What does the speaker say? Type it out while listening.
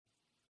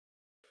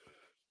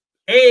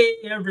Hey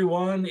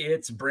everyone,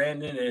 it's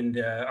Brandon and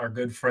our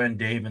good friend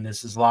Dave, and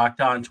this is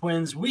Locked On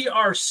Twins. We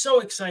are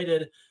so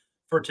excited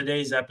for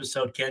today's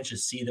episode. Can't you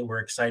see that we're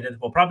excited?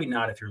 Well, probably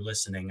not if you're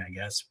listening, I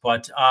guess.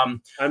 But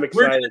I'm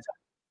excited.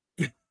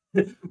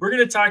 we're going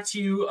to talk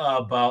to you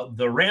about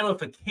the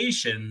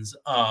ramifications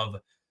of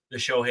the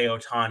Shohei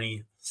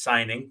Ohtani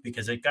signing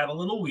because it got a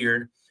little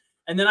weird.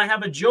 And then I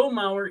have a Joe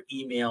Mauer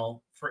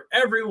email for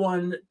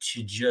everyone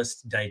to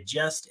just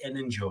digest and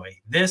enjoy.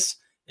 This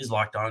is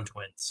Locked On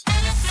Twins.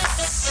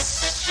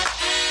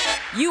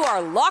 You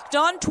are Locked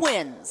On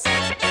Twins,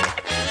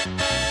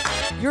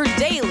 your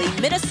daily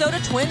Minnesota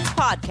Twins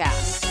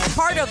podcast,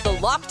 part of the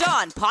Locked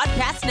On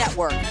Podcast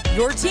Network,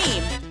 your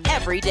team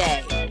every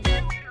day.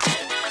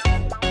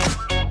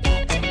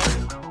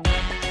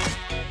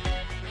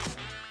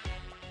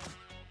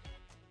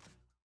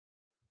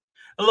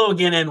 Hello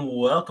again, and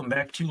welcome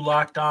back to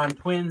Locked On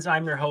Twins.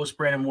 I'm your host,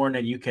 Brandon Warren,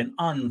 and you can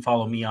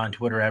unfollow me on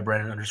Twitter at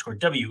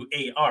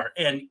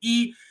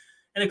Brandon_WARNE.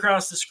 And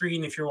across the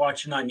screen, if you're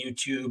watching on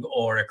YouTube,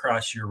 or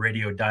across your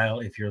radio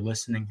dial, if you're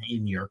listening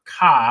in your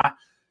car,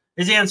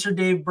 is answer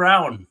Dave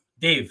Brown.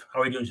 Dave, how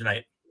are we doing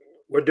tonight?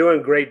 We're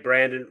doing great,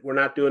 Brandon. We're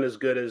not doing as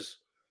good as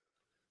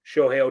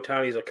Shohei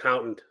Ohtani's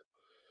accountant,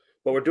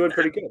 but we're doing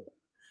pretty good.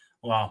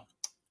 Well,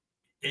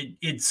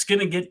 it's going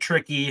to get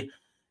tricky.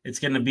 It's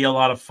going to be a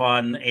lot of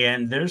fun,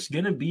 and there's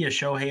going to be a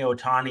Shohei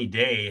Ohtani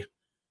day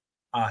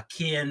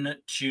akin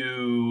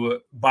to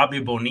Bobby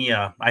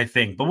Bonilla, I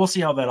think. But we'll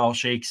see how that all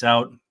shakes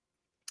out.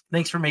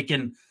 Thanks for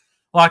making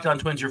Locked On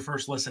Twins your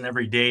first listen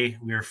every day.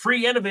 We are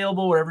free and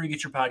available wherever you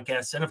get your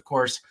podcasts, and of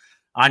course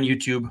on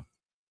YouTube.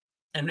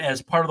 And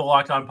as part of the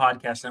Locked On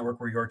Podcast Network,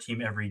 we're your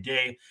team every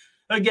day.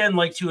 Again,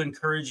 like to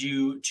encourage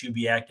you to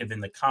be active in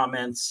the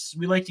comments.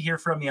 We like to hear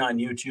from you on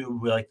YouTube.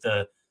 We like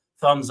the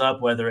thumbs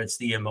up, whether it's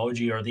the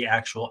emoji or the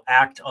actual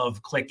act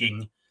of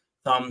clicking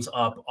thumbs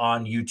up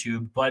on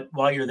YouTube. But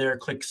while you're there,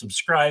 click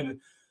subscribe.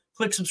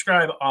 Click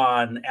subscribe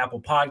on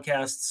Apple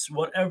Podcasts,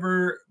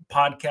 whatever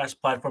podcast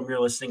platform you're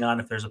listening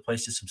on. If there's a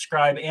place to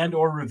subscribe and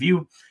or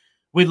review,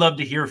 we'd love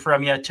to hear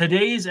from you.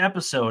 Today's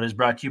episode is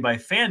brought to you by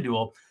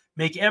FanDuel.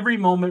 Make every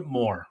moment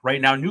more.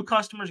 Right now, new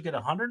customers get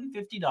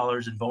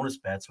 $150 in bonus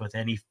bets with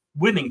any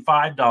winning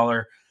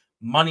 $5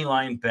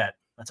 moneyline bet.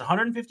 That's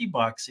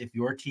 $150 if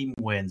your team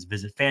wins.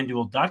 Visit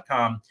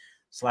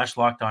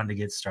FanDuel.com/lockedon to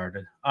get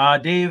started.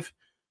 Dave,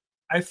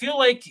 I feel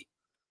like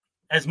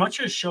as much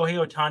as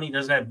Shohei Ohtani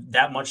doesn't have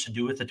that much to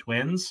do with the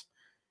Twins,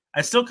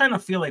 I still kind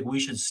of feel like we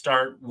should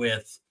start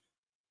with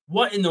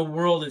what in the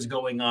world is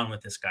going on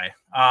with this guy.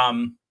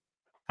 How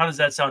does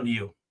that sound to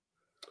you?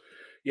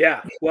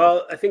 Yeah,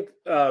 well, I think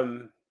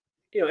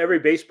every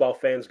baseball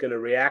fan's going to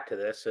react to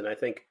this, and I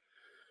think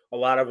a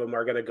lot of them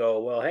are going to go,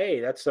 "Well, hey,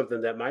 that's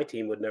something that my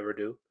team would never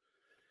do.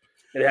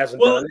 It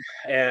hasn't done,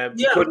 and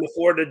couldn't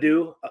afford to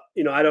do."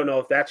 I don't know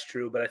if that's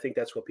true, but I think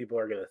that's what people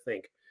are going to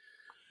think.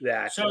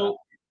 That so.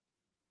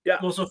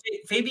 Well, so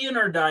Fabian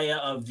Ardaya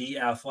of The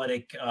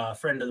Athletic,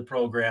 friend of the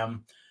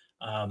program.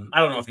 I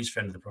don't know if he's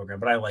friend of the program,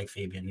 but I like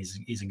Fabian.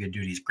 He's a good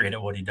dude. He's great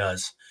at what he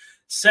does.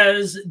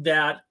 Says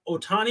that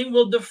Ohtani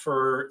will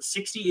defer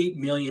 $68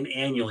 million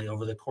annually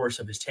over the course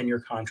of his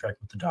 10-year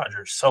contract with the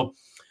Dodgers. So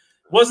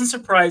it wasn't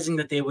surprising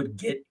that they would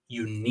get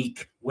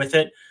unique with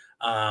it.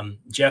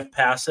 Jeff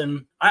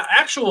Passan,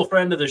 actual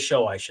friend of the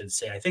show, I should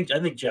say. I think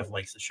Jeff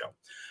likes the show.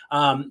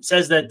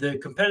 Says that the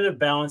competitive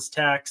balance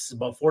tax is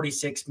about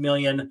 $46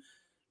 million.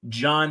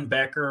 John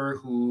Becker,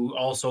 who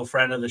also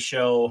friend of the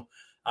show,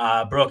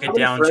 broke it down.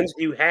 How many friends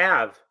do you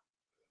have?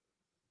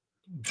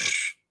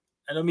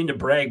 I don't mean to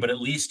brag, but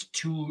at least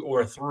 2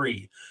 or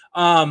 3.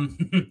 But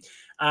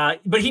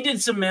he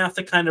did some math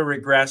to kind of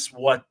regress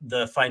what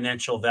the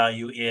financial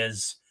value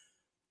is.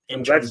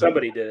 I'm glad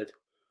somebody did it.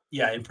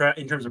 Yeah,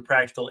 in terms of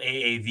practical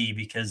AAV,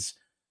 because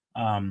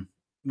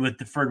with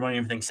deferred money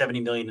and everything,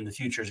 $70 million in the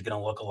future is going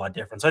to look a lot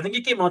different. So I think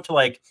it came out to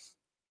like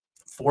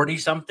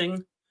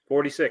 40-something.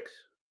 46.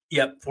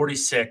 Yep,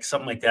 46,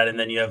 something like that. And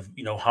then you have,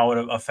 how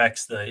it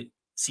affects the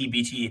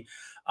CBT.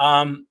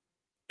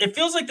 It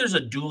feels like there's a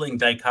dueling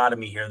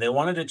dichotomy here. They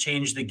wanted to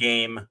change the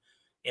game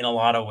in a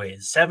lot of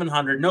ways.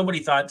 700, nobody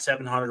thought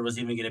 700 was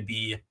even going to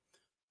be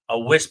a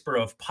whisper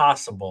of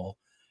possible.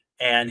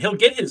 And he'll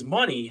get his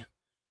money,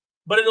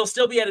 but it'll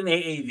still be at an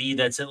AAV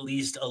that's at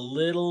least a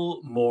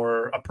little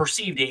more, a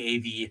perceived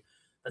AAV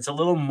that's a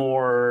little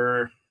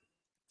more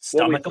stomachable.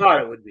 What we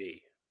thought it would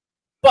be.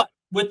 But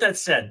with that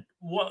said,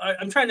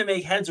 I'm trying to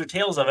make heads or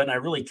tails of it, and I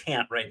really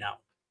can't right now.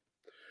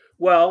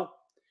 Well,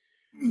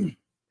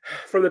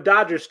 from the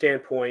Dodgers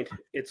standpoint,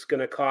 it's going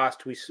to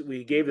cost,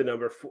 we gave the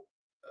number,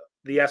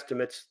 the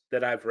estimates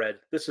that I've read.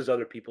 This is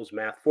other people's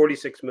math,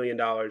 $46 million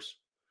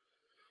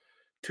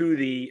to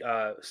the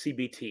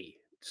CBT,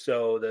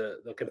 so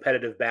the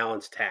competitive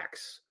balance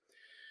tax.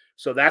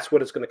 So that's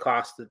what it's going to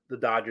cost the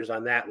Dodgers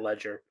on that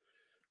ledger.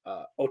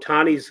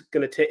 Ohtani's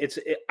going to take,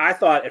 I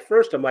thought at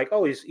first, I'm like,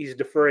 oh, he's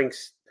deferring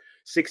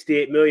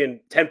 $68 million,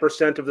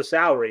 10% of the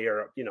salary,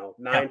 or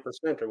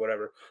 9% or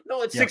whatever.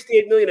 No, it's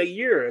 $68 million a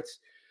year. It's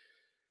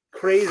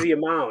crazy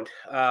amount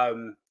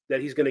that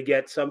he's going to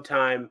get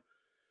sometime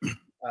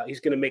He's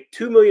going to make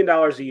 $2 million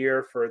a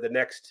year for the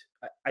next.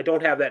 I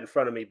don't have that in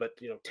front of me, but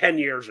 10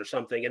 years or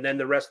something, and then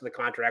the rest of the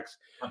contract's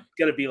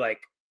going to be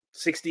like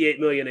 $68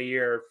 million a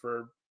year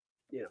for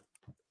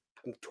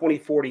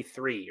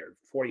 2043 or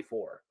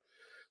 44.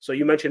 So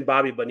you mentioned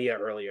Bobby Bonilla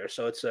earlier,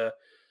 so it's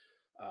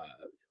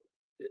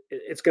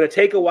going to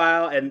take a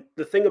while. And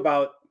the thing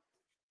about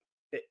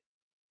it,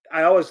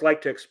 I always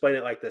like to explain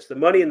it like this: the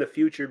money in the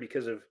future,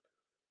 because of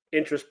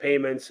interest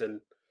payments,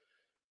 and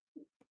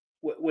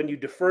when you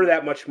defer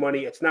that much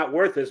money, it's not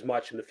worth as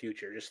much in the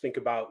future. Just think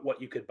about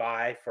what you could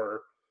buy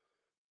for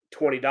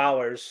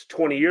 $20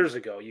 20 years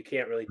ago. You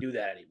can't really do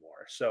that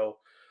anymore. So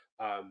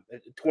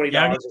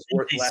 $20 is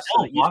worth less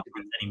than it used to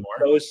be anymore.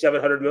 So is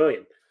 $700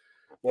 million.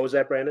 What was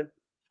that, Brandon?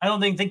 I don't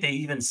think they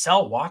even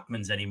sell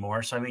Walkmans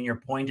anymore. So, I mean, your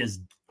point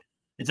is,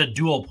 it's a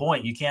dual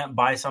point. You can't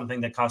buy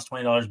something that cost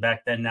 $20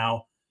 back then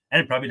now,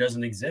 and it probably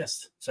doesn't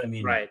exist. So, I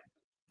mean, right.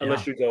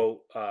 Unless you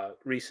go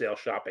resale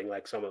shopping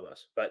like some of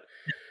us, but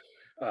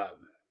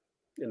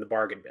in the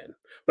bargain bin.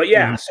 But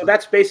so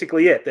that's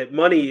basically it. That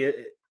money,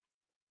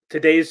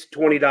 today's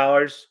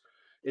 $20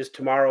 is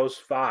tomorrow's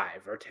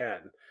 $5 or $10.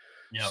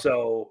 Yep.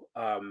 So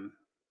I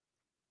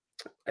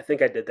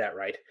think I did that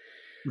right.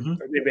 Mm-hmm.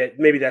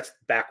 Maybe that's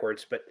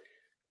backwards, but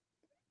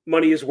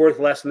money is worth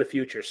less in the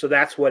future. So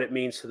that's what it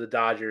means to the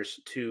Dodgers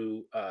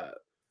to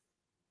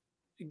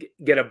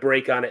get a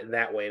break on it in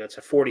that way. And it's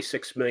a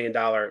 $46 million.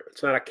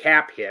 It's not a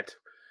cap hit.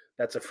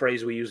 That's a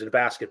phrase we use in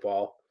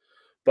basketball,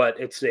 but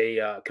it's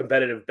a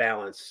competitive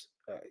balance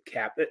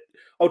cap.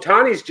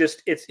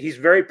 Ohtani's he's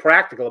very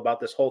practical about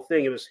this whole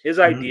thing. It was his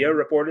idea,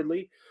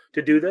 reportedly,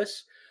 to do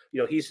this.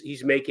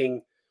 He's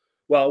making,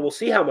 well, we'll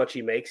see how much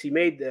he makes. He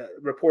made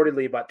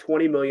reportedly about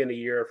 $20 million a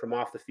year from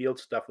off the field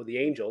stuff with the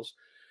Angels.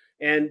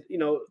 And,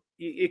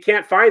 you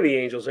can't find the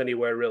Angels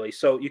anywhere really.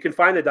 So you can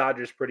find the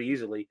Dodgers pretty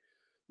easily.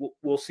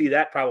 We'll see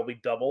that probably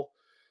double.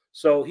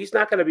 So he's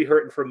not going to be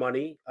hurting for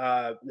money.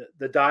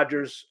 The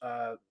Dodgers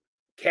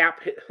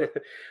cap hit,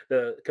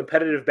 the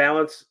competitive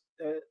balance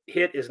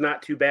hit is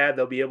not too bad.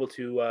 They'll be able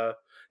to,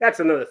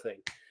 that's another thing.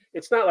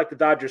 It's not like the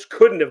Dodgers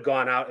couldn't have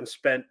gone out and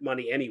spent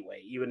money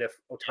anyway, even if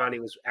Ohtani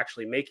was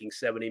actually making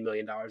 $70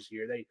 million a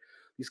year.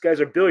 These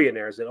guys are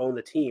billionaires that own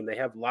the team. They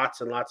have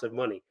lots and lots of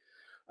money.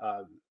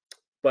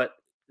 But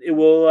it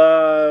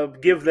will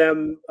give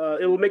them,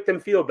 it will make them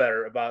feel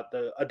better about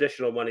the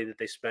additional money that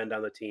they spend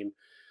on the team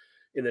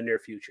in the near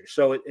future.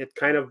 So it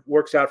kind of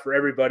works out for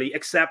everybody,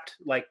 except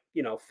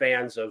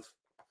fans of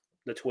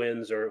the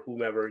Twins or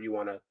whomever you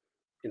want to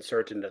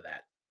insert into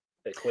that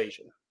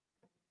equation.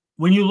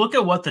 When you look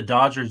at what the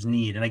Dodgers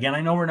need, and again,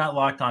 I know we're not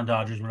locked on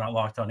Dodgers, we're not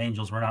locked on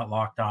Angels, we're not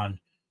locked on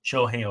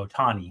Shohei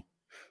Ohtani.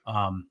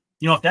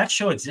 If that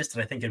show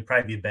existed, I think it'd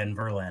probably be Ben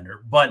Verlander.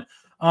 But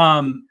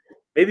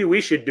maybe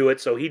we should do it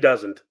so he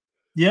doesn't.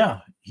 Yeah,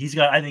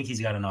 I think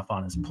he's got enough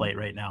on his plate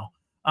right now.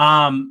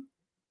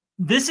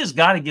 This has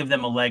got to give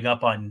them a leg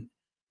up on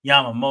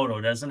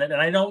Yamamoto, doesn't it?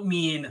 And I don't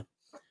mean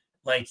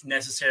like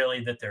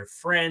necessarily that they're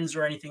friends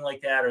or anything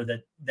like that, or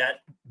that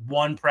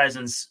one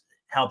presence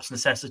helps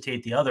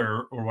necessitate the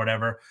other or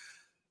whatever.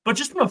 But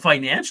just from a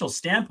financial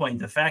standpoint,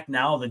 the fact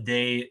now that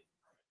they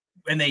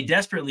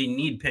desperately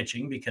need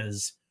pitching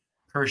because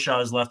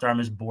Kershaw's left arm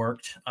is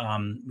borked.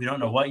 We don't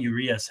know what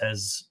Urias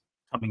has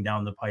coming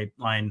down the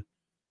pipeline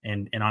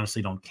and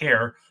honestly don't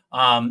care.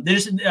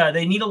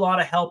 They need a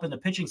lot of help in the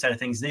pitching side of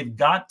things. They've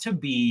got to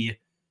be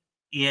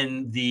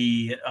in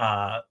the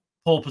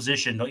pole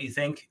position, don't you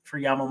think, for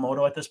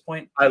Yamamoto at this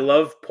point? I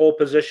love pole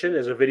position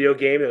as a video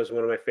game. It was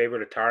one of my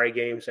favorite Atari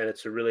games, and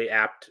it's a really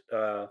apt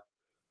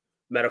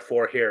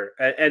metaphor here.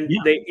 And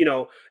they,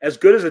 as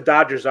good as the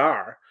Dodgers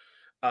are,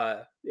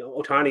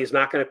 Ohtani is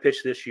not going to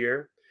pitch this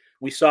year.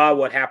 We saw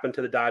what happened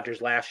to the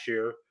Dodgers last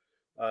year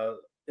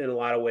in a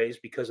lot of ways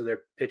because of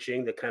their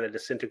pitching that kind of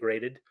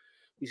disintegrated.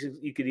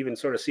 You could even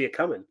sort of see it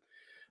coming.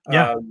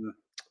 Yeah.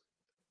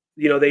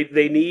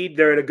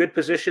 They're in a good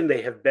position.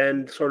 They have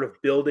been sort of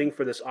building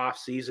for this off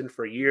season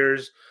for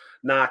years.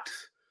 Not,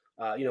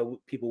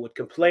 people would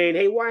complain,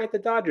 hey, why aren't the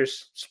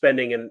Dodgers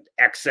spending an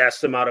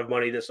excess amount of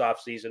money this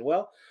off season?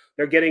 Well,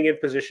 they're getting in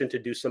position to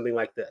do something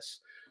like this.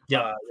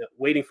 Yeah.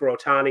 Waiting for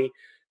Ohtani,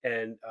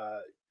 and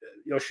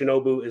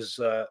Yoshinobu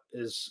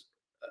is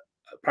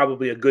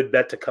probably a good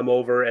bet to come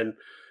over and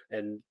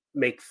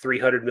make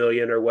 $300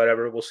 million or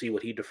whatever. We'll see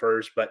what he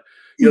defers, but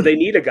they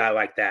need a guy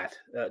like that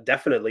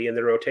definitely in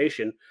the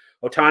rotation.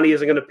 Ohtani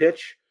isn't going to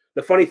pitch.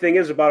 The funny thing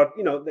is about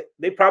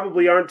they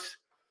probably aren't.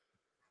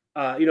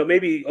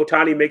 Maybe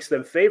Ohtani makes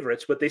them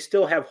favorites, but they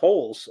still have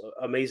holes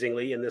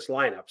amazingly in this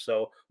lineup.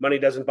 So money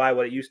doesn't buy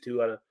what it used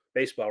to on a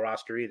baseball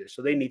roster either.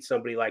 So they need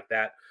somebody like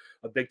that,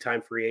 a big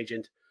time free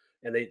agent,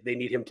 and they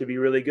need him to be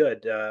really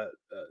good.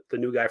 The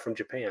new guy from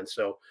Japan.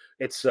 So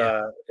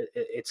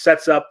it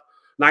sets up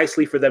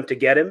nicely for them to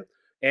get him,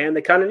 and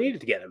they kind of needed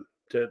to get him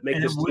to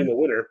make this team a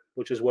winner,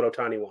 which is what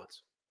Ohtani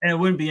wants. And it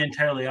wouldn't be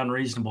entirely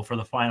unreasonable for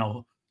the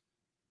final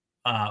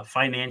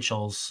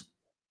financials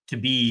to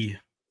be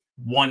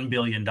 $1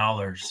 billion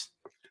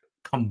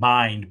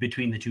combined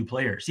between the two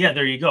players. Yeah,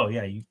 there you go.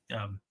 Yeah,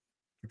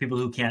 for people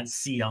who can't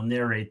see, I'll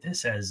narrate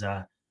this as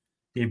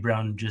Dave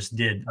Brown just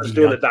did. I was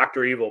doing the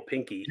Dr. Evil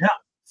pinky. Yeah.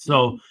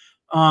 So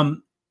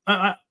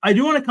I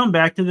do want to come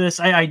back to this.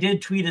 I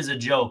did tweet as a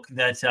joke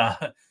that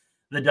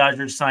the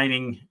Dodgers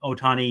signing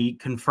Ohtani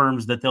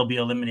confirms that they'll be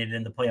eliminated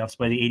in the playoffs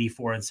by the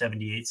 84 and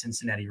 78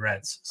 Cincinnati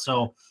Reds.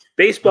 So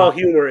baseball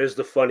humor is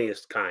the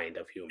funniest kind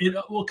of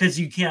humor. Well, because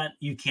you can't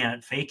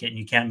fake it and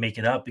you can't make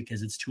it up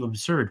because it's too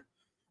absurd.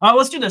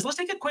 Let's do this. Let's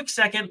take a quick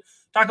second,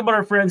 talk about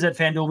our friends at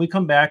FanDuel. When we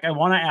come back, I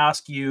want to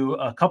ask you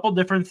a couple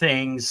different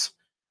things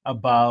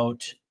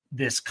about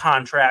this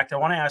contract. I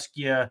want to ask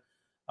you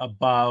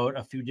about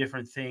a few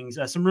different things.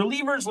 Some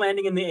relievers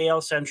landing in the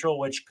AL Central,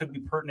 which could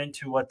be pertinent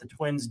to what the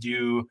Twins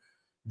do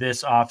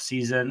this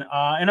offseason,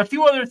 and a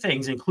few other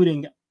things,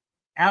 including,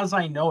 as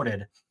I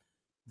noted,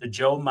 the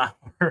Joe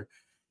Mauer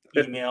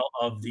email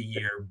of the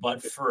year.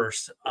 But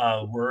first,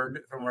 a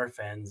word from our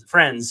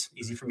friends,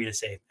 easy for me to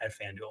say, at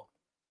FanDuel.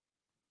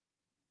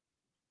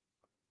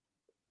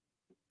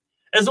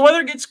 As the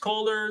weather gets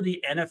colder,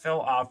 the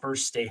NFL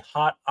offers stay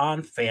hot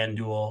on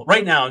FanDuel.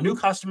 Right now, new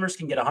customers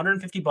can get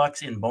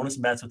 $150 in bonus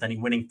bets with any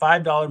winning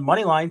 $5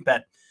 money line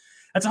bet.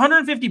 That's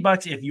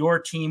 $150 if your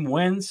team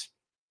wins.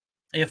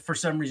 If for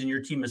some reason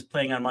your team is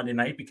playing on Monday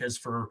night because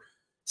for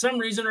some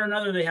reason or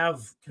another they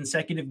have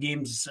consecutive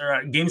games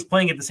or games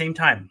playing at the same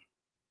time.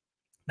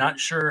 Not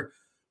sure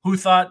who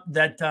thought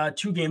that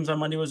 2 games on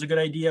Monday was a good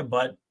idea,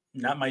 but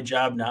not my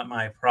job, not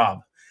my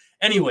prob.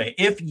 Anyway,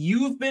 if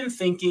you've been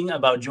thinking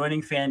about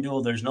joining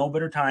FanDuel, there's no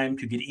better time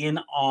to get in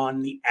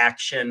on the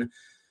action.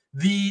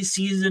 The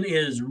season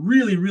is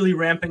really, really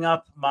ramping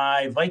up.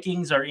 My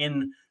Vikings are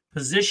in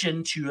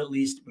position to at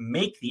least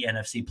make the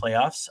NFC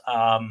playoffs.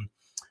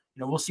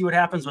 We'll see what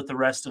happens with the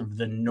rest of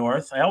the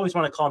North. I always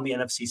want to call them the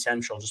NFC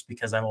Central just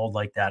because I'm old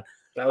like that.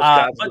 That was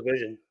God's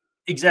division.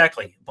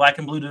 Exactly. Black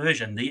and blue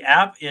division. The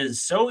app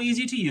is so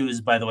easy to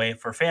use, by the way,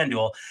 for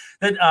FanDuel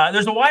that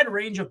there's a wide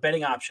range of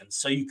betting options.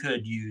 So you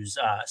could use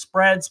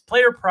spreads,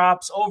 player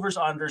props, overs,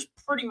 unders,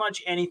 pretty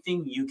much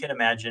anything you can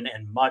imagine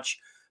and much,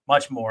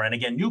 much more. And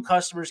again, new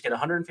customers get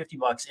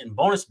 $150 in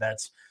bonus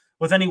bets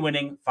with any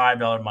winning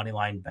 $5 money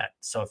line bet.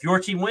 So if your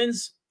team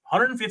wins,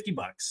 $150.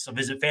 So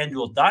visit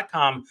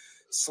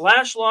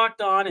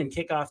FanDuel.com/locked on and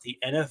kick off the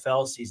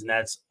NFL season.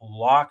 That's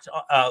locked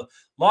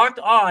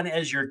on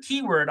as your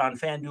keyword on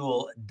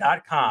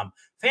FanDuel.com.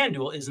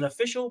 FanDuel is an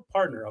official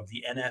partner of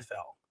the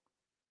NFL.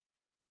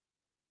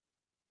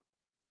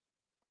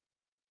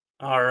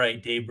 All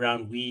right, Dave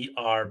Brown, we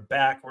are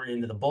back. We're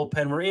into the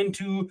bullpen. We're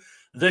into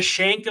the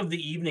shank of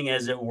the evening,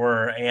 as it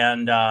were,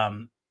 and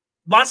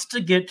lots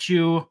to get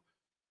to.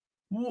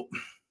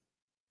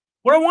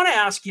 What I want to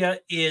ask you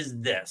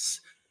is this.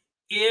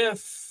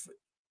 If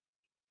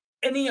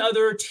any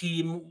other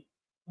team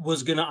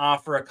was going to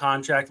offer a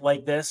contract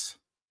like this,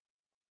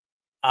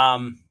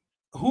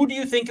 who do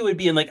you think it would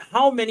be? And like,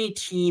 how many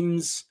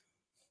teams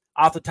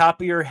off the top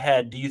of your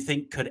head do you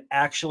think could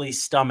actually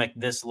stomach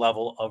this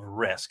level of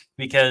risk?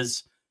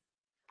 Because,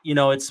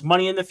 it's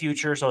money in the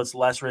future, so it's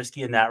less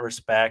risky in that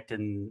respect,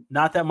 and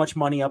not that much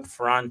money up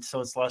front, so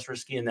it's less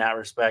risky in that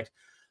respect.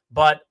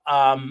 But,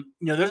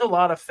 there's a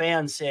lot of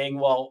fans saying,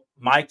 well,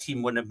 my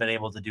team wouldn't have been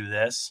able to do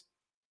this,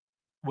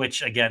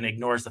 which again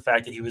ignores the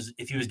fact that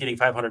if he was getting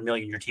 $500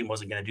 million, your team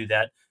wasn't going to do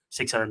that.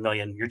 $600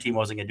 million, your team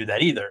wasn't going to do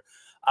that either.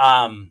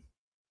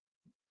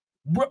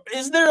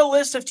 Is there a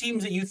list of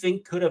teams that you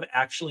think could have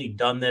actually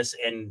done this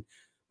and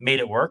made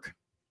it work?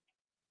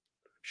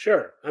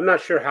 Sure. I'm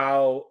not sure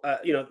how,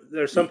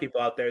 there's some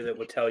people out there that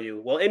would tell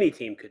you, well, any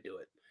team could do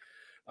it.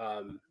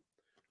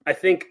 I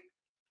think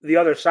the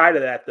other side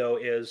of that, though,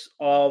 is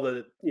all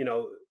the,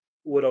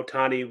 would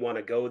Ohtani want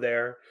to go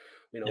there?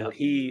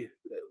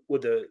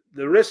 Would the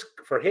risk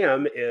for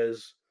him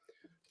is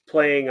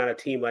playing on a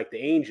team like the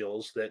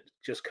Angels that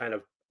just kind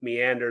of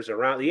meanders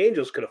around. The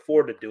Angels could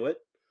afford to do it,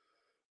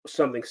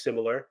 something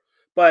similar,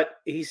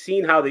 but he's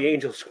seen how the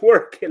Angels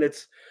work, and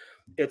it's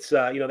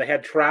they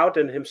had Trout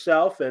and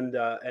himself, and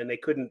they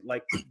couldn't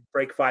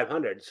break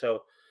 500.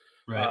 So,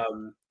 right.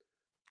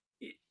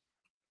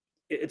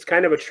 It's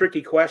kind of a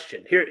tricky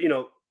question here.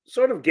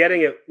 Sort of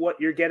getting at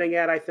what you're getting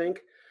at, I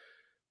think.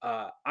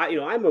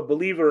 I'm a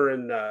believer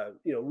in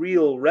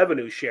real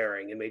revenue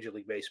sharing in Major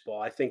League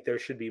Baseball. I think there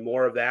should be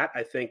more of that.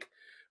 I think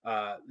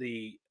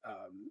the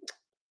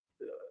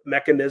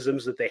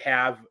mechanisms that they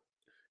have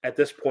at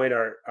this point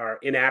are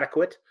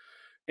inadequate,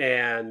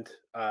 and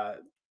I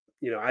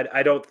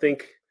don't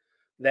think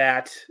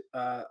that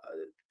the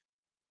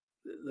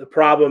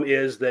problem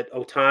is that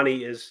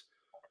Ohtani is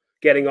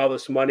getting all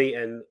this money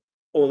and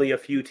only a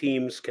few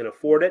teams can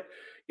afford it.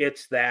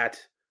 It's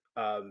that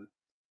the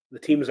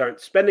teams aren't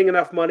spending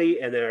enough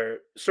money, and there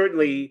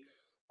certainly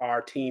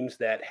are teams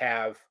that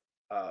have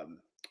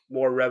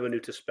more revenue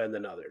to spend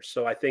than others.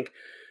 So I think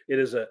it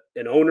is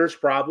an owner's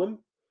problem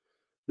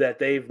that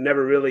they've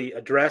never really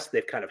addressed.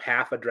 They've kind of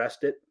half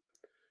addressed it.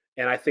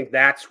 And I think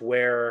that's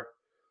where,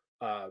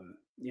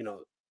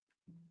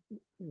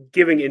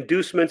 giving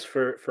inducements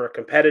for a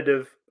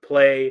competitive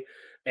play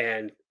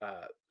and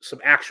some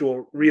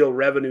actual real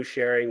revenue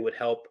sharing would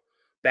help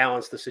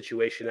balance the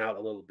situation out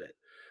a little bit.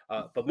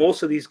 But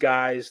most of these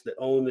guys that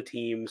own the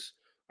teams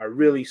are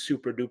really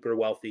super duper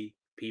wealthy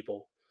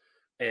people,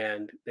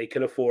 and they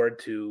can afford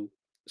to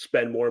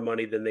spend more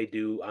money than they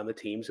do on the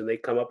teams, and they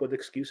come up with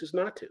excuses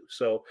not to.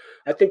 So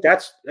I think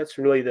that's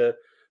really the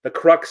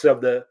crux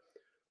of the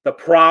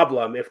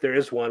problem, if there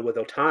is one, with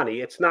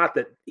Ohtani. It's not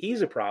that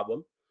he's a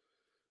problem.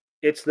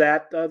 It's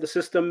that the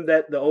system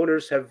that the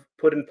owners have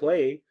put in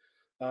play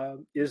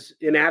is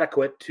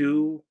inadequate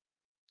to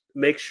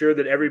make sure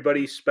that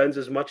everybody spends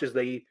as much as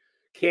they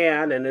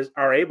can and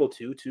are able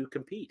to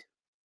compete.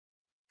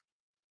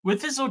 With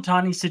this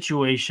Ohtani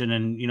situation,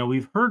 and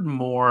we've heard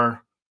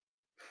more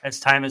as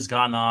time has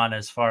gone on,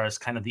 as far as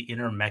kind of the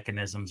inner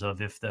mechanisms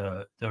of if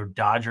the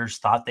Dodgers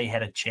thought they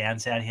had a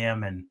chance at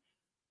him, and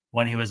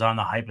when he was on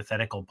the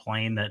hypothetical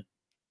plane that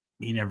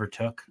he never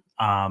took.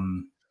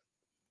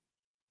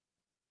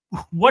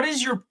 What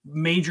is your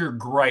major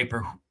gripe,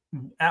 or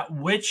at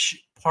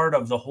which part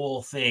of the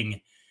whole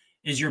thing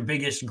is your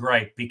biggest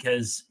gripe?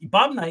 Because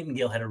Bob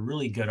Nightingale had a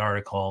really good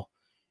article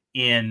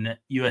in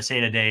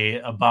USA Today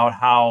about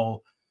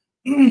how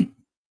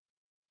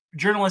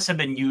journalists have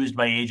been used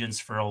by agents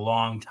for a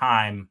long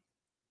time.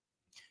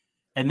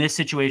 And this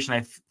situation,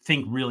 I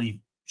think,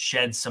 really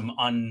sheds some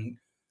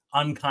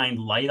unkind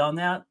light on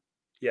that.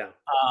 Yeah.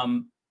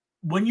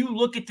 When you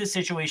look at this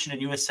situation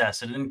and you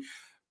assess it, and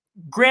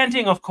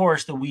granting, of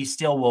course, that we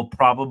still will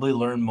probably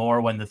learn more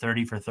when the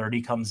 30 for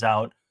 30 comes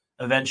out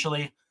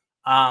eventually,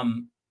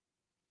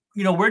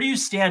 where do you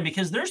stand?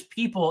 Because there's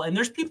people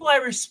I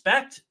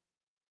respect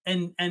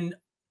and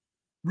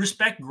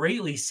respect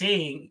greatly,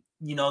 saying,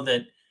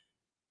 that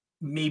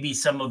maybe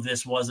some of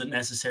this wasn't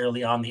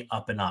necessarily on the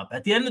up and up.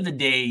 At the end of the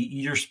day,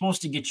 you're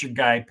supposed to get your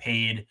guy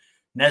paid.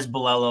 Nez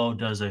Bolello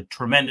does a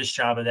tremendous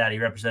job of that. He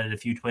represented a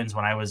few Twins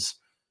when I was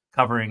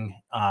covering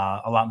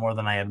a lot more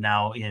than I have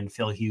now in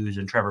Phil Hughes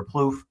and Trevor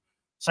Plouffe.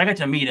 So I got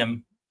to meet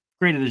him.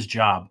 Great at his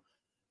job.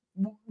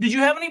 Did you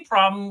have any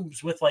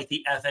problems with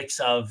the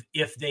ethics of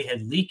if they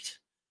had leaked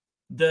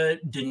the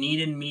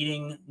Dunedin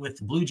meeting with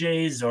the Blue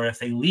Jays, or if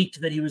they leaked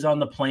that he was on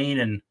the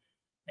plane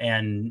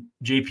and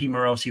JP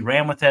Morosi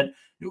ran with it?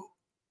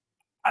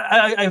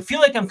 I feel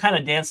like I'm kind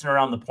of dancing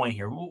around the point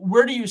here.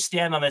 Where do you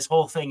stand on this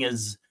whole thing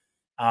as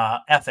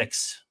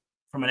ethics,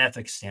 from an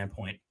ethics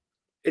standpoint?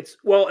 It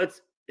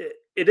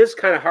is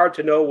kind of hard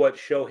to know what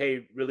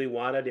Shohei really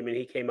wanted. I mean,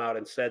 he came out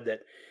and said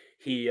that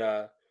he,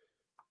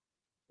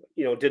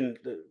 didn't,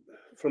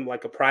 from a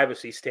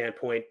privacy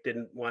standpoint,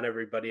 didn't want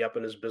everybody up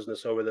in his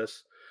business over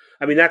this.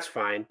 I mean, that's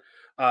fine.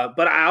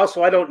 But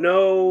I don't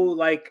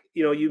know,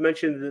 you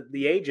mentioned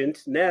the agent,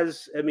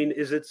 Nez. I mean,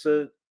 is it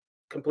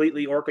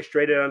completely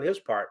orchestrated on his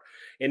part?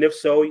 And if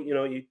so,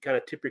 you kind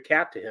of tip your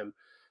cap to him.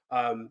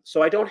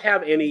 So I don't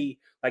have any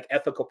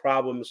ethical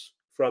problems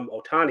from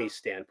Ohtani's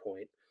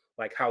standpoint,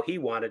 how he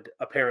wanted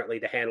apparently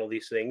to handle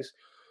these things,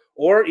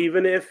 or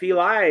even if he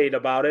lied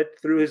about it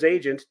through his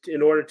agent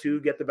in order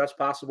to get the best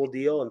possible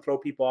deal and throw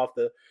people off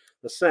the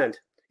scent.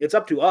 It's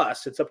up to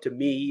us. It's up to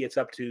me. It's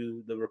up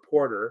to the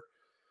reporter,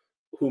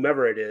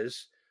 whomever it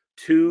is,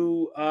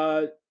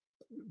 to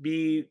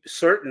be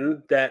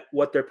certain that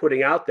what they're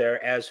putting out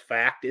there as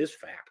fact is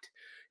fact.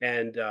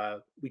 And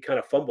we kind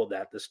of fumbled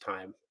that this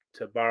time,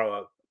 to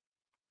borrow a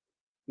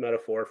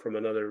metaphor from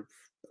another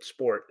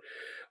sport.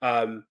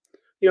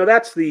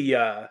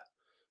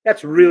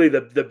 That's really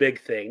the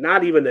big thing.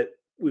 Not even that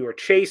we were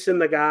chasing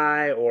the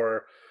guy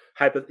or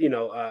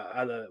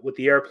with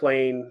the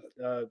airplane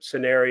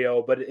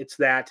scenario, but it's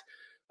that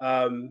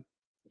I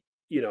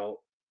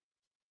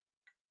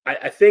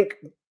think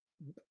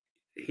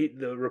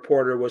the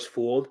reporter was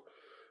fooled.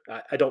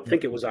 I don't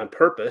think it was on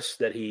purpose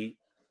that he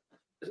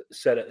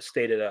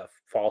stated a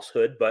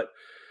falsehood,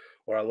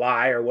 or a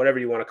lie, or whatever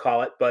you want to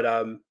call it. But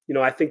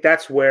I think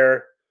that's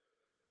where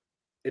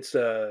it's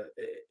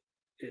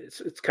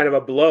kind of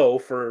a blow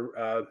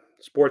for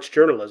sports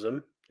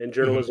journalism and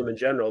journalism in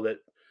general, that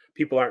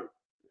people aren't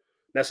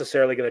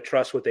necessarily going to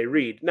trust what they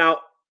read.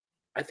 Now,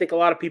 I think a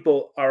lot of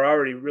people are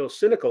already real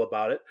cynical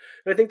about it,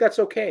 and I think that's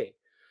okay.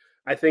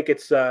 I think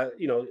it's to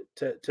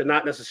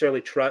not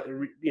necessarily trust.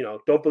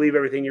 Don't believe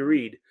everything you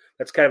read.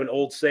 That's kind of an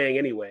old saying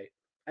anyway.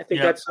 I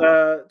think that's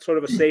sort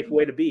of a safe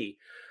way to be.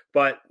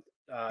 But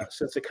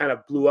since it kind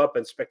of blew up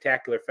in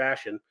spectacular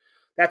fashion,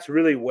 that's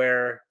really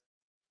where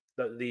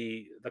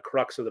the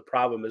crux of the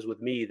problem is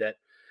with me. That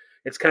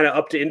it's kind of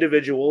up to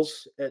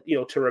individuals,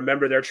 to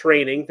remember their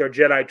training, their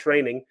Jedi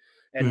training,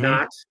 and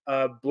not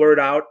blurt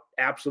out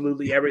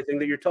absolutely everything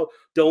that you're told.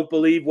 Don't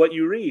believe what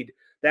you read.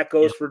 That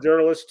goes for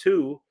journalists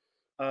too.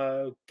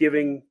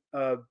 Giving,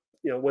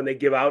 when they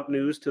give out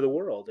news to the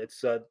world,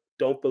 it's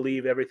don't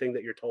believe everything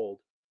that you're told.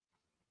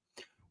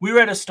 We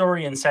read a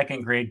story in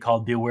second grade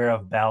called Beware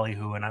of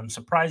Ballyhoo, and I'm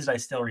surprised I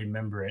still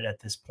remember it at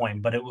this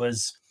point, but it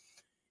was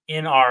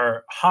in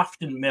our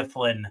Houghton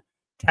Mifflin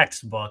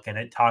textbook, and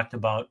it talked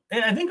about,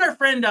 I think our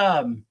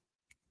friend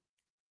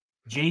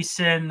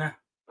Jason.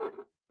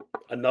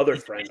 Another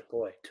friend,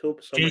 boy.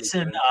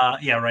 Jason,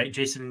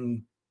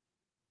 Jason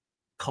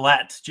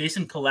Collette.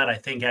 Jason Collette, I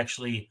think,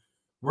 actually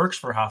works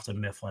for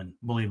Houghton Mifflin,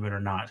 believe it or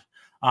not.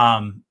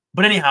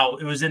 But anyhow,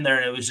 it was in there,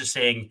 and it was just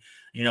saying,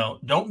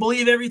 don't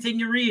believe everything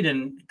you read.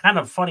 And kind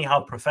of funny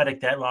how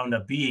prophetic that wound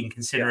up being,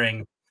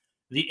 considering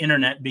the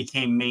internet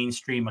became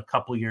mainstream a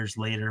couple years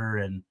later,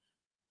 and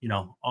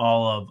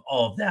all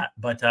of that.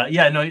 But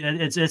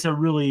it's a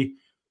really,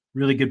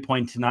 really good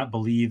point to not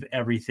believe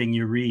everything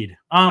you read.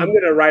 I'm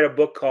going to write a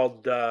book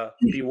called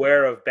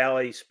Beware of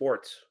Ballet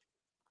Sports.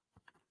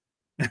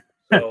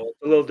 So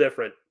it's a little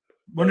different.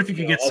 Wonder if you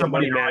could get all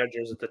somebody the money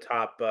managers at the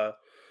top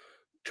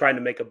trying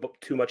to make a book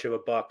too much of a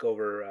buck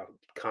over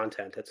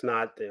content. It's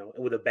not,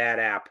 with a bad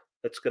app.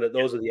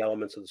 Those are the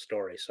elements of the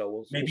story. So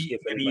we'll see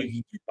if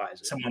anybody buys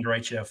it. Someone to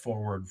write you a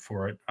forward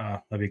for it.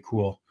 That'd be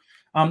cool.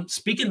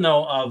 Speaking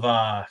though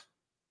of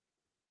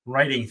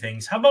writing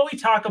things, how about we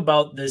talk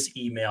about this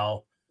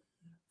email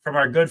from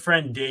our good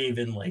friend Dave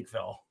in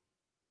Lakeville?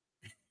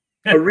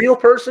 A real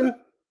person?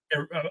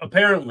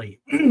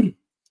 Apparently.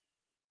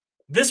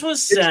 This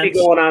was sent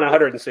going on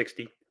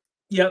 160.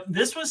 Yep,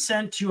 this was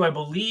sent to, I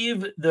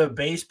believe, the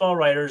Baseball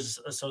Writers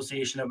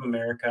Association of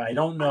America. I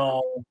don't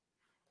know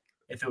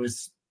if it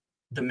was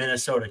the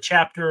Minnesota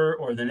chapter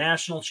or the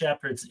national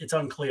chapter. It's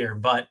unclear,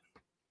 but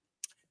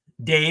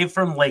Dave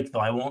from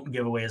Lakeville, I won't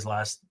give away his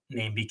last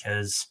name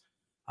because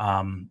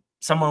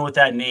someone with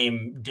that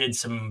name did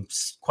some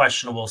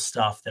questionable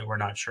stuff that we're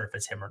not sure if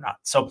it's him or not.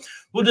 So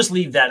we'll just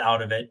leave that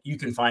out of it. You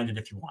can find it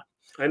if you want.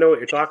 I know what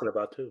you're talking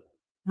about too.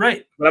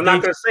 Right. But I'm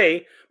not going to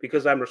say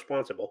because I'm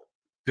responsible.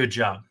 Good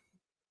job.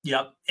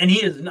 Yep. And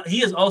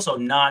he is also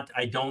not,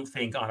 I don't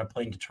think, on a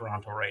plane to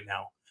Toronto right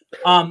now.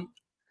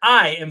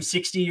 I am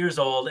 60 years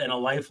old and a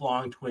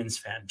lifelong Twins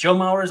fan. Joe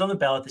Mauer is on the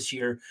ballot this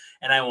year,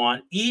 and I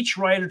want each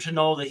writer to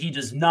know that he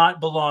does not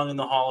belong in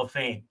the Hall of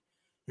Fame.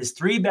 His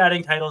 3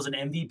 batting titles and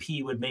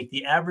MVP would make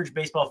the average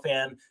baseball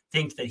fan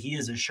think that he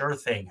is a sure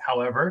thing.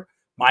 However,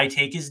 my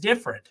take is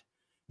different.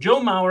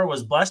 Joe Mauer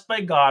was blessed by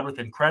God with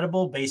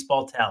incredible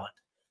baseball talent.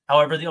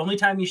 However, the only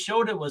time he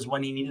showed it was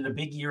when he needed a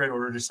big year in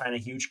order to sign a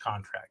huge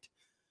contract.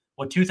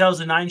 What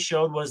 2009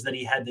 showed was that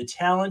he had the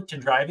talent to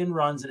drive in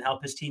runs and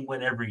help his team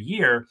win every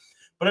year.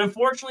 But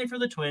unfortunately for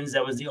the Twins,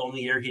 that was the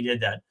only year he did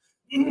that.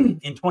 In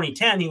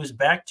 2010, he was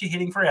back to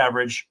hitting for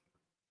average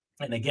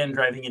and again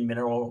driving in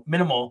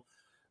minimal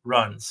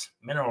runs.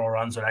 Minimal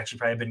runs would actually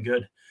probably have been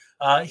good.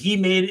 He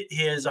made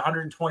his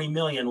 $120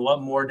 million.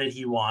 What more did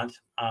he want?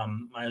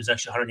 It was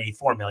actually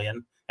 $184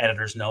 million,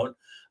 editor's note.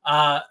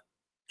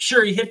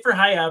 Sure, he hit for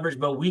high average,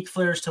 but weak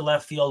flares to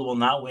left field will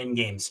not win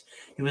games.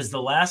 He was the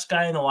last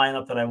guy in the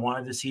lineup that I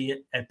wanted to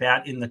see at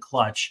bat in the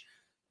clutch.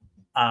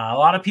 A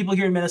lot of people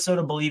here in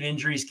Minnesota believe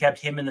injuries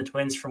kept him and the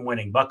Twins from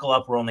winning. Buckle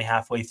up, we're only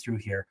halfway through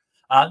here.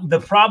 The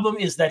problem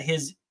is that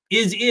his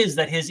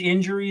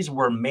injuries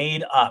were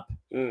made up.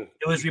 It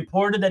was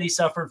reported that he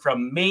suffered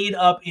from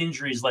made-up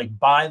injuries like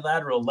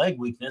bilateral leg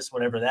weakness,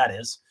 whatever that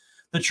is.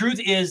 The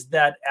truth is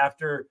that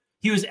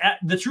we've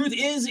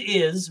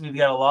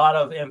got a lot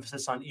of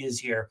emphasis on is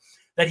here,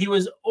 that he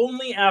was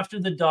only after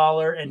the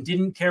dollar and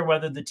didn't care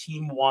whether the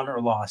team won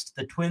or lost.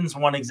 The Twins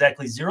won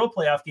exactly 0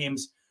 playoff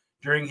games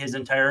during his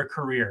entire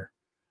career.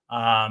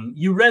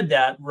 You read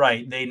that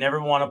right. They never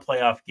won a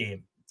playoff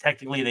game.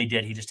 Technically they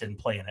did. He just didn't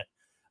play in it.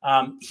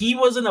 He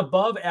was an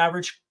above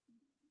average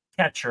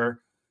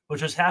catcher,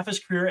 which was half his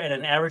career, and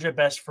an average at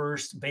best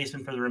first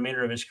baseman for the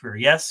remainder of his career.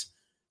 Yes,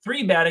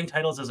 3 batting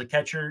titles as a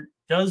catcher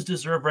does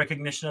deserve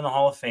recognition in the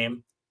Hall of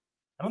Fame.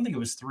 I don't think it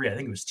was 3. I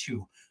think it was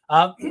 2.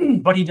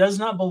 But he does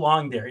not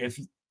belong there. If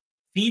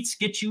feats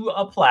get you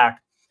a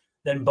plaque,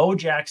 then Bo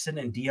Jackson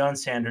and Deion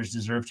Sanders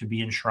deserve to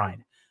be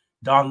enshrined.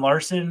 Don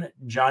Larson,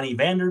 Johnny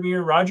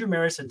Vandermeer, Roger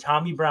Maris, and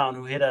Tommy Brown,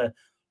 who hit a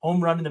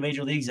home run in the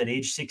major leagues at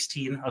age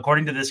 16,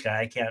 according to this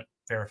guy, I can't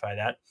verify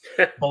that,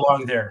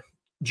 belong there.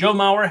 Joe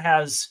Mauer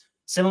has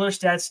similar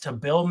stats to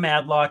Bill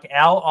Madlock,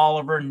 Al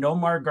Oliver,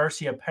 Nomar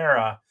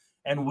Garcia-Parra,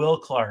 and Will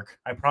Clark.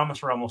 I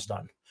promise we're almost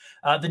done.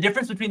 The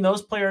difference between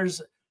those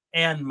players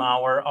and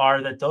Mauer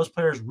are that those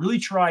players really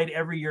tried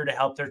every year to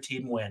help their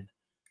team win.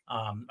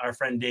 Our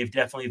friend Dave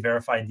definitely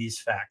verified these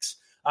facts.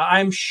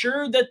 I'm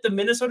sure that the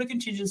Minnesota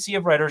contingency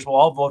of writers will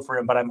all vote for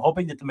him, but I'm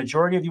hoping that the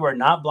majority of you are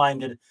not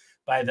blinded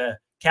by the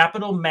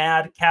capital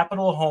mad,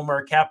 capital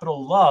homer,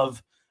 capital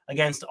love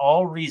against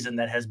all reason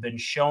that has been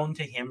shown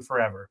to him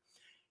forever.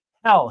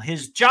 Hell,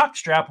 his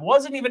jockstrap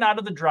wasn't even out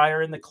of the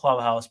dryer in the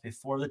clubhouse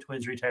before the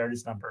Twins retired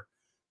his number.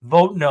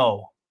 Vote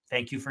no.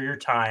 Thank you for your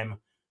time.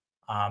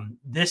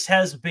 This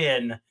has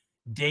been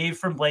Dave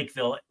from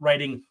Blakeville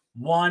writing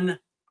 1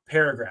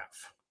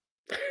 paragraph.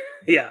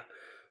 Yeah.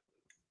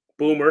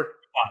 Boomer.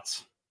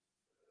 Thoughts.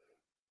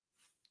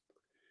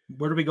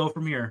 Where do we go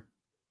from here?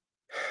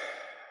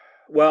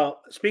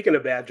 Well, speaking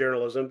of bad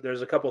journalism,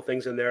 there's a couple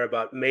things in there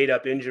about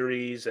made-up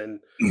injuries,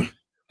 and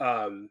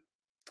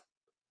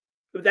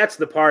that's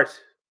the part.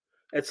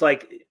 It's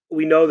like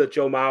we know that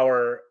Joe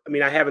Mauer. I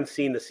mean, I haven't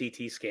seen the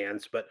CT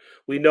scans, but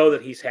we know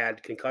that he's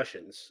had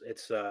concussions.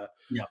 It's that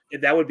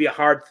would be a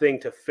hard thing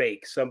to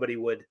fake. Somebody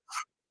would,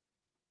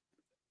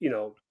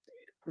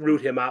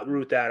 root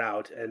that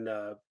out, and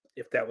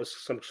if that was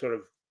some sort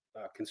of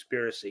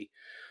conspiracy,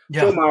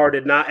 Joe Mauer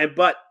did not. And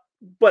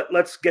but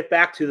let's get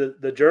back to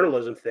the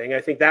journalism thing. I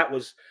think that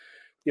was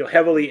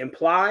heavily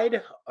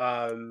implied,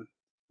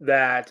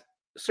 that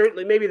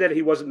certainly maybe that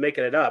he wasn't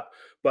making it up,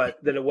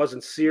 but that it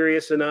wasn't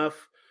serious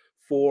enough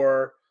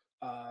for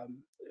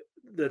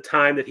the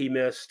time that he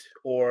missed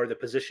or the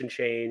position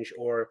change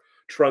or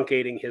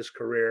truncating his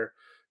career.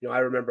 I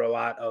remember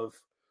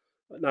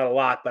not a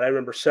lot, but I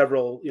remember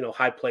several,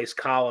 high place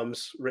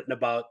columns written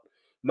about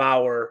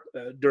Mauer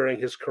during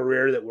his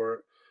career that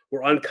were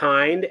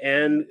unkind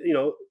and,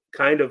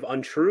 kind of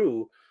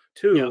untrue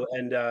too. Yeah.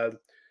 And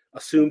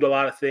assumed a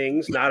lot of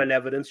things, not in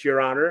evidence, Your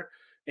Honor.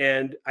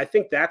 And I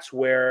think that's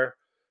where,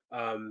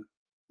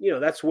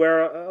 that's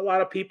where a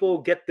lot of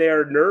people get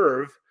their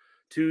nerve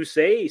to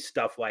say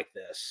stuff like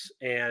this.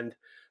 And,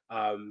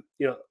 a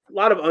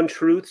lot of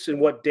untruths in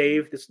what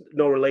Dave, this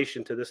no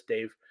relation to this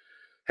Dave,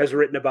 has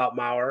written about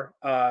Mauer,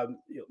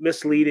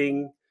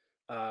 misleading,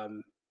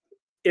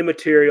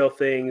 immaterial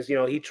things. He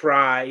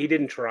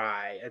didn't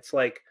try. It's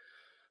like,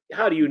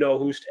 how do you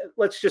know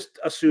let's just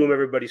assume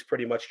everybody's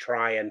pretty much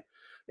trying.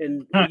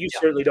 And you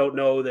certainly don't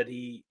know that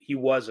he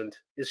wasn't.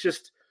 It's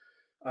just,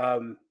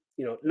 we're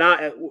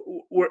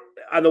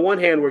on the one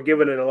hand, we're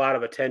giving it a lot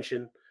of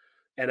attention,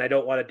 and I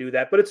don't want to do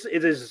that, but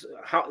it is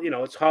how,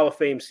 it's Hall of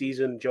Fame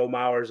season. Joe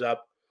Mauer's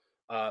up.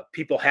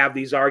 People have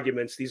these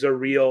arguments. These are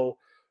real,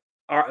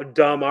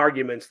 dumb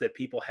arguments that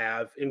people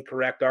have,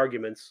 incorrect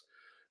arguments.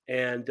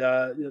 And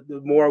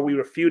the more we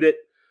refute it,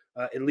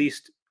 at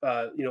least,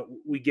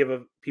 we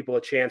give people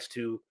a chance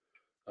to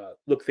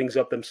look things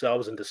up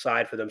themselves and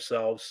decide for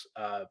themselves.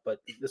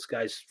 But this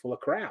guy's full of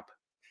crap.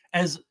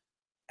 As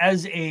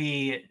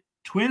a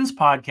Twins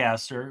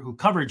podcaster who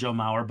covered Joe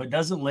Mauer, but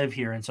doesn't live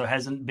here, and so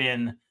hasn't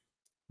been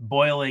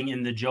boiling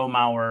in the Joe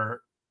Mauer,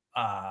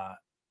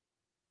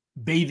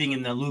 bathing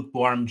in the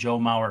lukewarm Joe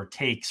Mauer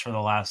takes for the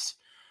last,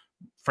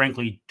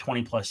 frankly,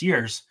 20 plus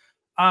years.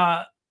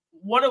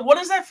 What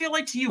does that feel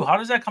like to you? How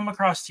does that come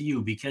across to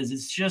you? Because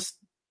it's just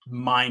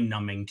mind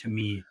numbing to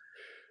me.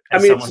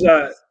 It's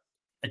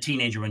a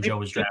teenager when Joe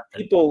was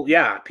drafted.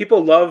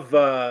 People love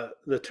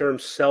the term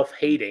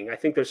self-hating. I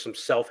think there's some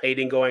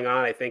self-hating going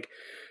on. I think,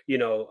 he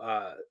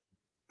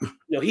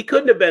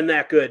couldn't have been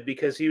that good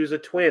because he was a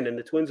Twin, and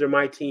the Twins are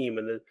my team.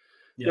 And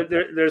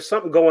there's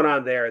something going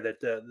on there that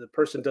the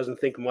person doesn't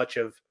think much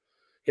of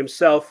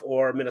himself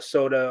or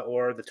Minnesota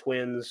or the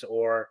Twins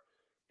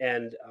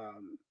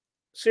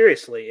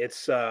seriously,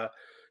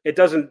 it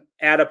doesn't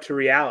add up to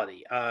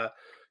reality.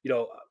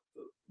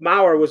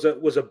 Mauer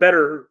was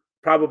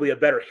probably a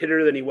better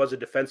hitter than he was a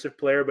defensive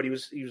player, but he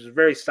was a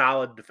very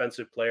solid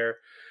defensive player.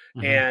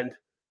 Mm-hmm. And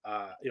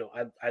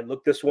I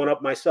looked this one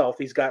up myself.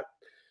 He's got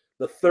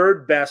the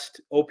third best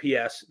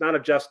OPS, not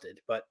adjusted,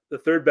 but the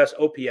third best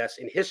OPS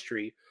in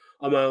history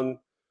among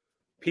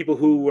people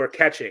who were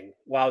catching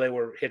while they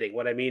were hitting.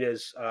 What I mean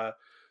is,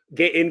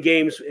 in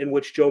games in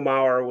which Joe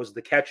Mauer was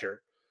the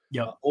catcher,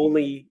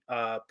 only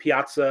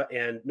Piazza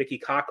and Mickey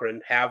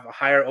Cochran have a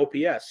higher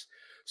OPS.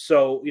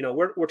 So,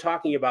 we're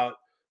talking about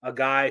a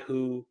guy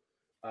who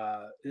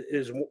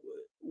is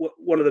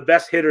one of the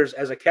best hitters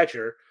as a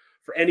catcher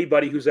for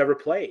anybody who's ever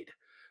played.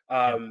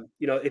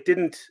 It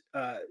didn't.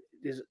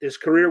 His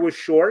career was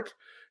short,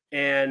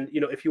 and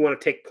if you want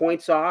to take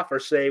points off or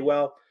say,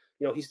 well,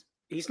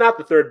 he's not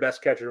the third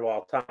best catcher of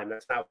all time.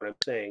 That's not what I'm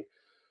saying.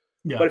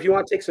 Yeah. But if you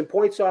want to take some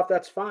points off,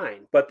 that's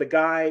fine. But the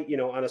guy,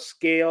 on a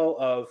scale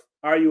of,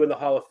 are you in the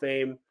Hall of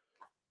Fame?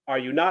 Are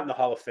you not in the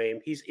Hall of Fame?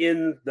 He's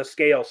in the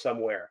scale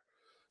somewhere.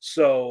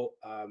 So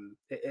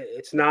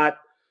it's not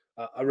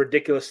a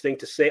ridiculous thing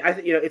to say.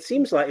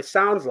 It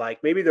sounds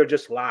like maybe they're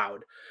just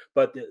loud,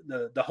 but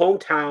the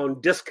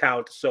hometown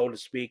discount, so to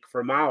speak,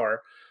 for Mauer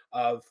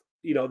of,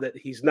 that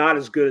he's not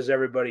as good as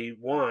everybody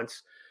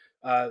wants.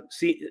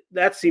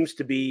 That seems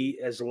to be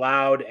as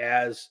loud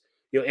as,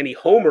 any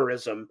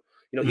homerism.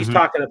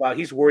 Mm-hmm.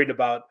 He's worried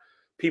about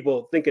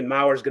people thinking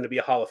Mauer's going to be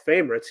a Hall of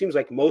Famer. It seems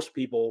like most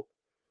people,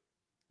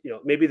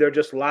 maybe they're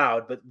just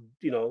loud, but,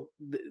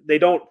 they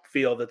don't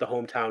feel that the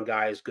hometown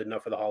guy is good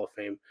enough for the Hall of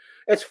Fame.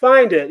 It's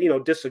fine to,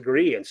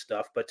 disagree and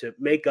stuff, but to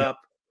make up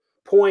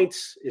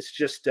points, it's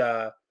just,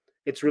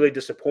 it's really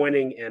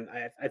disappointing. And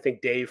I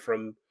think Dave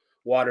from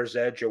Water's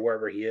Edge or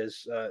wherever he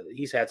is,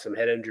 he's had some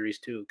head injuries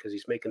too, because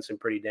he's making some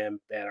pretty damn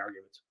bad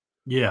arguments.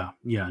 Yeah,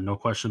 no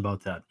question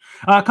about that.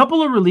 A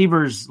couple of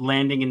relievers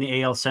landing in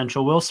the AL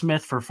Central. Will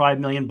Smith for $5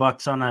 million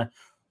on a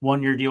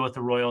 1-year deal with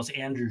the Royals.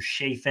 Andrew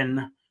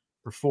Chafin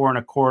for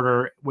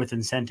 $4.25 with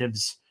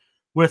incentives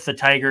with the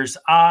Tigers.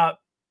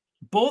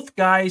 Both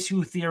guys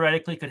who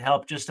theoretically could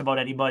help just about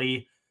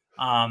anybody.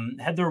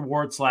 Had their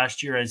warts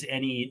last year, as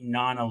any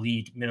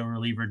non-elite middle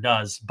reliever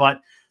does.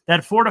 But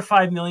that $4 to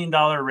 $5 million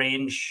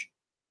range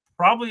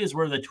probably is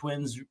where the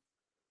Twins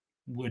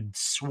would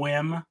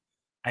swim,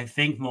 I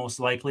think, most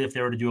likely, if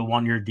they were to do a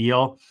 1-year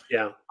deal.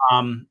 Yeah.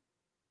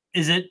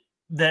 Is it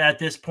that at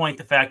this point,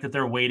 the fact that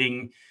they're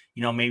waiting,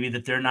 maybe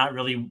that they're not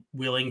really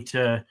willing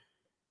to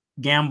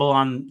gamble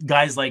on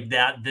guys like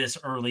that this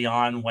early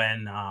on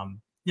when,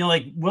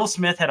 like Will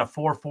Smith had a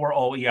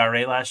 4.40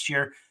 ERA last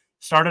year,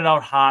 started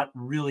out hot,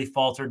 really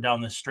faltered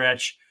down the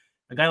stretch.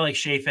 A guy like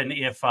Chafin,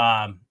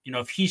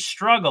 if he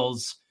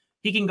struggles,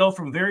 he can go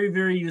from very,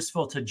 very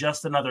useful to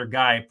just another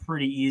guy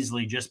pretty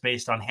easily, just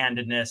based on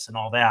handedness and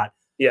all that.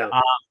 Yeah.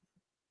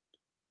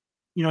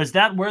 Is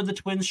that where the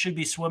Twins should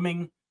be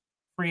swimming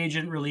free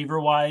agent reliever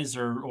wise,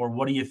 or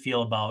what do you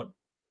feel about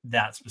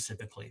that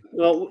specifically?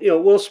 Well,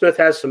 Will Smith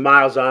has some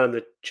miles on him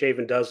that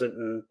Chafin doesn't,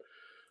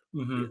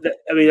 and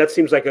that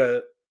seems like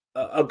a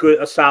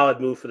solid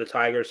move for the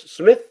Tigers.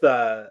 Smith,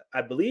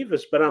 I believe,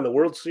 has been on the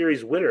World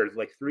Series winner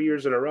like 3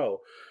 years in a row.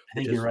 I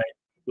think you're right.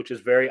 Which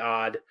is very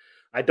odd.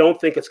 I don't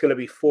think it's going to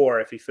be 4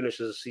 if he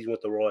finishes the season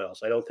with the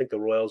Royals. I don't think the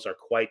Royals are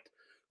quite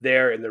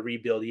there in the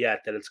rebuild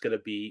yet that it's going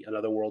to be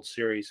another World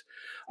Series.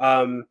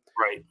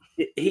 Right.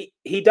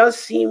 He does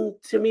seem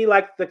to me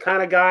like the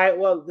kind of guy,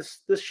 well,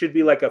 this should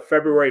be like a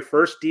February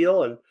 1st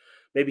deal, and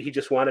maybe he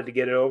just wanted to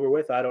get it over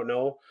with. I don't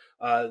know.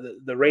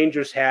 The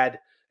Rangers had,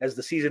 as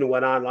the season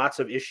went on, lots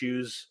of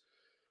issues.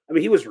 I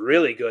mean, he was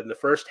really good in the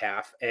first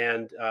half,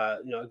 and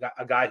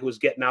a guy who was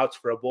getting outs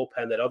for a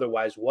bullpen that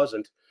otherwise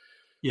wasn't.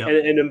 Yeah.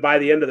 And then by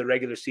the end of the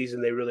regular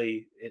season,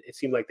 it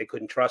seemed like they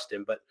couldn't trust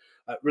him. But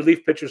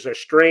relief pitchers are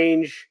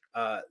strange.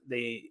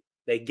 They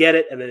get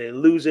it, and then they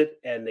lose it,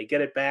 and they get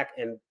it back,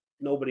 and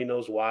nobody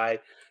knows why.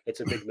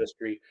 It's a big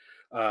mystery.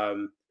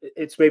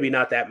 It's maybe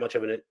not that much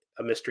of a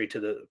mystery to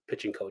the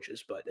pitching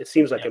coaches, but it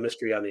seems like a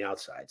mystery on the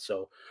outside.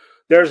 So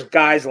there's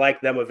guys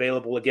like them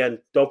available. Again,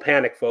 don't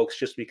panic, folks,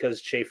 just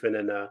because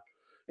Chafin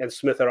and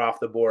Smith are off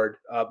the board.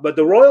 But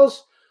the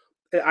Royals,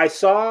 I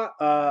saw,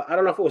 I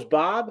don't know if it was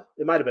Bob.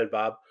 It might have been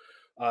Bob,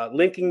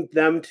 linking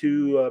them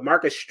to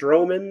Marcus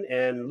Stroman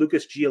and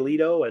Lucas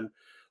Giolito and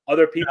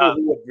other people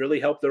who would really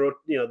help their,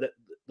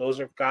 those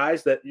are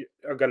guys that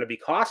are going to be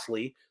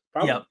costly,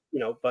 probably,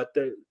 but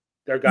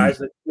they're guys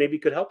that maybe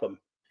could help them.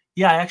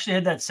 Yeah, I actually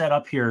had that set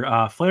up here.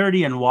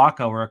 Flaherty and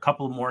Waka were a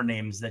couple more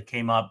names that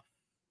came up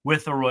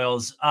with the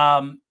Royals.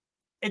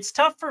 It's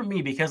tough for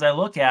me because I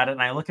look at it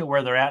and I look at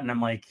where they're at and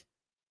I'm like,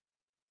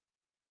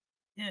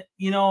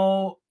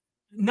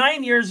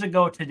 9 years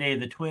ago today,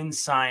 the Twins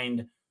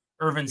signed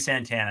Irvin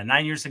Santana.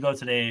 9 years ago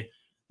today,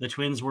 the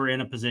Twins were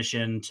in a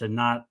position to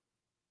not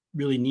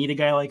really need a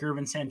guy like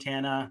Irvin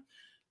Santana,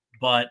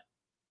 but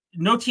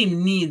no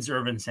team needs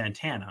Irvin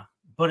Santana.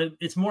 But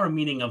it's more a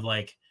meaning of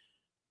like,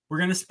 we're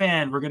going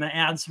to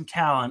add some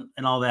talent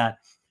and all that.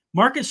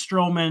 Marcus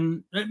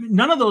Stroman,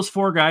 none of those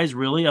 4 guys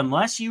really,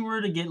 unless you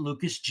were to get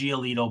Lucas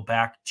Giolito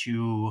back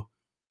to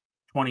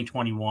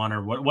 2021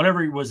 or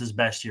whatever was his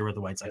best year with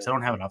the White Sox. I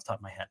don't have it off the top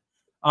of my head.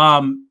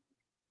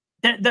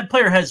 That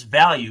player has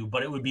value,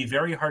 but it would be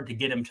very hard to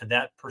get him to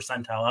that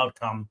percentile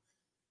outcome.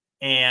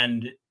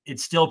 And it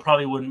still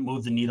probably wouldn't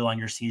move the needle on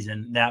your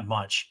season that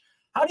much.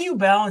 How do you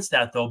balance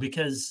that though?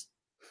 Because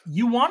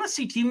you want to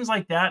see teams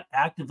like that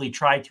actively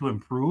try to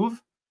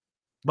improve,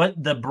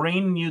 but the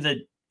brain in you that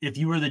if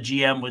you were the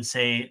GM would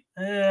say,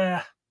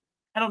 I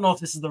don't know if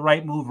this is the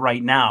right move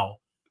right now.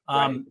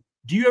 Right.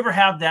 Do you ever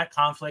have that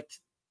conflict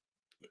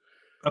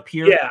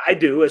appear? Yeah, I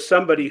do. As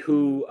somebody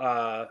who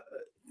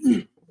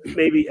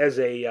maybe as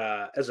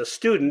a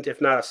student,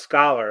 if not a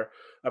scholar,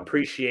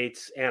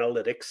 appreciates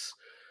analytics.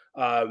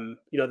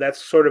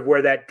 That's sort of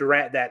where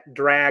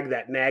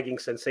that nagging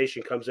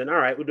sensation comes in. All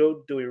right,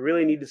 do we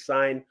really need to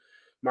sign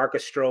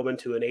Marcus Stroman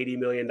to an $80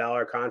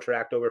 million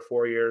contract over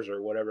 4 years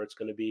or whatever it's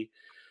going to be?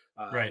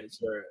 Right.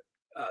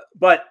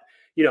 But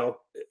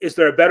is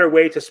there a better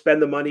way to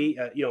spend the money?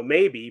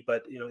 Maybe,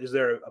 but is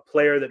there a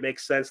player that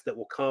makes sense that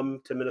will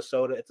come to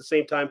Minnesota at the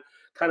same time?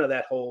 Kind of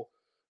that whole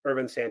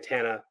Irvin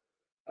Santana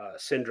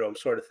syndrome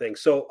sort of thing.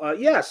 So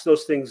yes,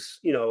 those things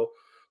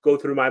go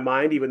through my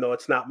mind, even though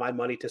it's not my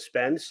money to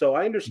spend. So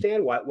I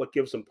understand what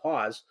gives them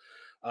pause,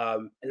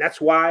 and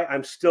that's why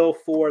I'm still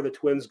for the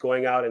Twins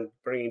going out and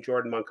bringing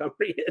Jordan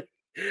Montgomery in.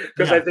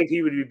 Because I think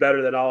he would be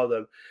better than all of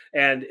them,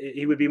 and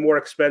he would be more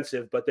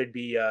expensive. But there'd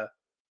be,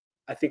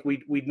 I think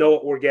we'd know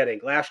what we're getting.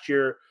 Last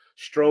year,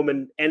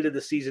 Stroman ended the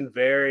season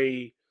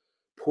very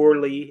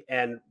poorly,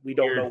 and we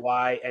don't know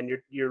why. And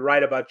you're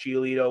right about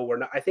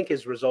Giolito. I think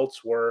his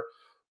results were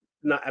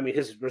not. I mean,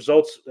 his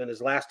results in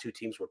his last 2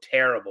 teams were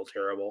terrible.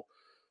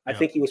 I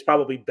think he was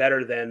probably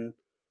better than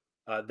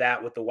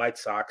that with the White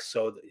Sox.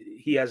 So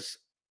he has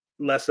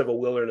less of a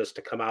wilderness to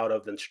come out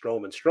of than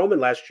Stroman. Stroman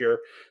last year,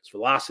 his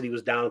velocity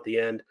was down at the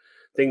end.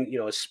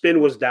 His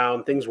spin was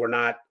down. Things were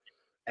not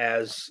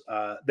as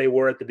they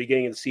were at the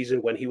beginning of the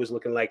season when he was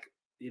looking like,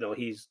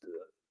 he's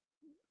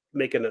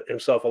making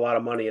himself a lot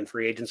of money in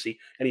free agency,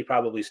 and he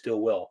probably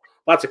still will.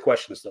 Lots of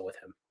questions though with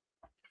him.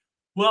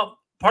 Well,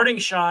 parting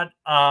shot,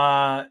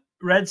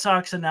 Red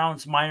Sox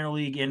announced minor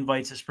league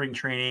invites to spring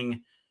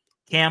training.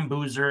 Cam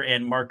Boozer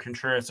and Mark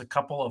Contreras, a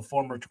couple of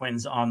former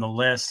Twins on the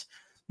list.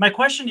 My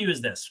question to you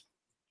is this.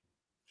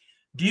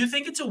 Do you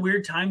think it's a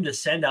weird time to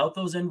send out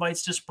those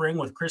invites to spring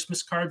with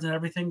Christmas cards and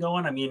everything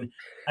going? I mean,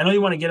 I know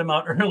you want to get them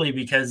out early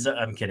because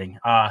I'm kidding.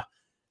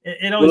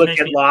 It always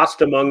makes me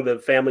lost among the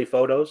family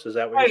photos. Is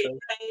that what you're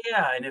saying?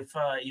 Yeah. And if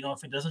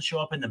it doesn't show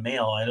up in the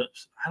mail, I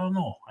don't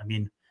know. I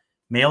mean,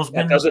 mail's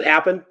been. Does it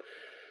happen?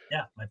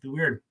 Yeah. Might be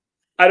weird.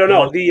 I don't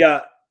know.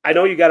 I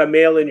know you got to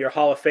mail in your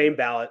Hall of Fame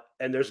ballot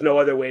and there's no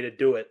other way to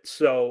do it.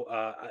 So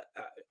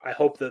I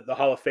hope that the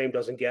Hall of Fame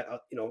doesn't get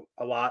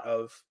a lot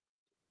of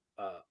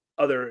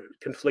other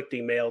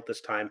conflicting mail at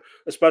this time,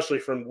 especially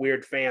from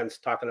weird fans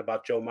talking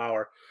about Joe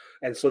Mauer,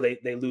 and so they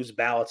lose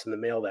ballots in the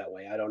mail that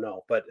way. I don't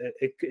know, but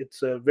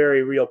it's a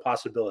very real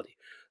possibility.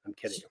 I'm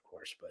kidding, of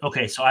course. But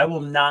okay, so I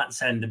will not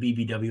send the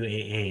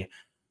BBWAA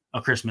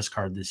a Christmas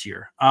card this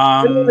year.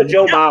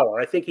 Joe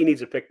Mauer, I think he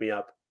needs to pick me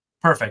up.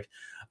 Perfect.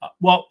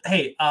 Well,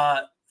 hey,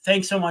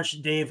 thanks so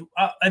much, Dave.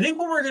 I think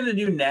what we're going to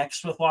do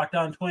next with Locked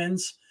On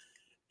Twins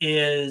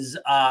is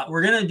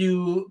we're going to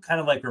do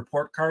kind of like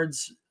report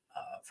cards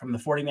from the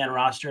 40-man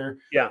roster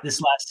this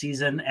last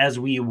season as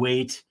we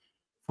wait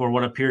for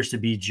what appears to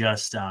be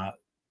just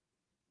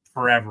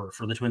forever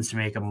for the Twins to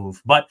make a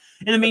move. But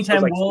in the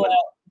meantime,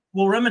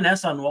 we'll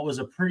reminisce on what was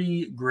a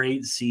pretty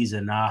great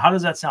season. How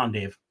does that sound,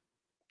 Dave?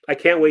 I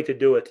can't wait to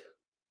do it.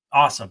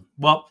 Awesome.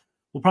 Well,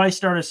 we'll probably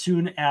start as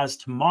soon as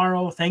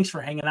tomorrow. Thanks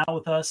for hanging out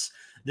with us.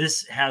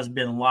 This has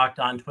been Locked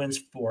On Twins.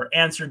 For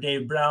Answer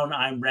Dave Brown,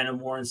 I'm Brandon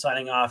Warren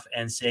signing off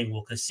and saying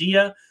we'll see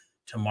you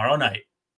tomorrow night.